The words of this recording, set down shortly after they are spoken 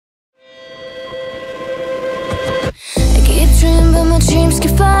dreams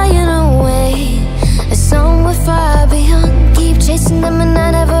keep flying away, as somewhere far beyond. Keep chasing them and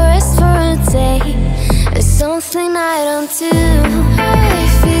I never rest for a day. There's something I don't do. I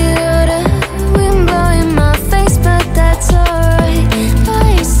feel the wind blowing my face, but that's alright.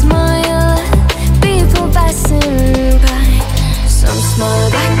 I smile at people passing by. Some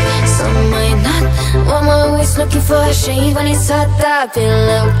smile back, some might not. I'm always looking for a shade when it's hot. I've been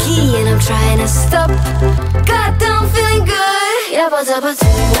low-key and I'm trying to stop. Goddamn, feeling good. Yeah, but when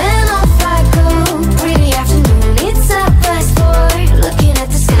off I go. Pretty afternoon, it's a fast forward. Looking at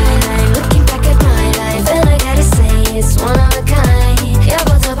the skyline, looking back at my life, and I gotta say it's one of a kind. Yeah,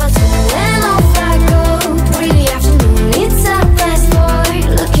 but when off I go. Pretty afternoon, it's a fast forward.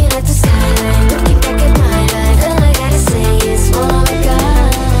 Looking at the skyline, looking back at my life, and I gotta say it's one of a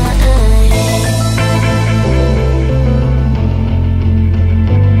kind.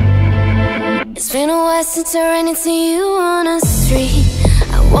 It's been a while since I ran into you on a street.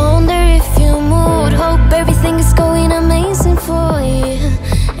 I wonder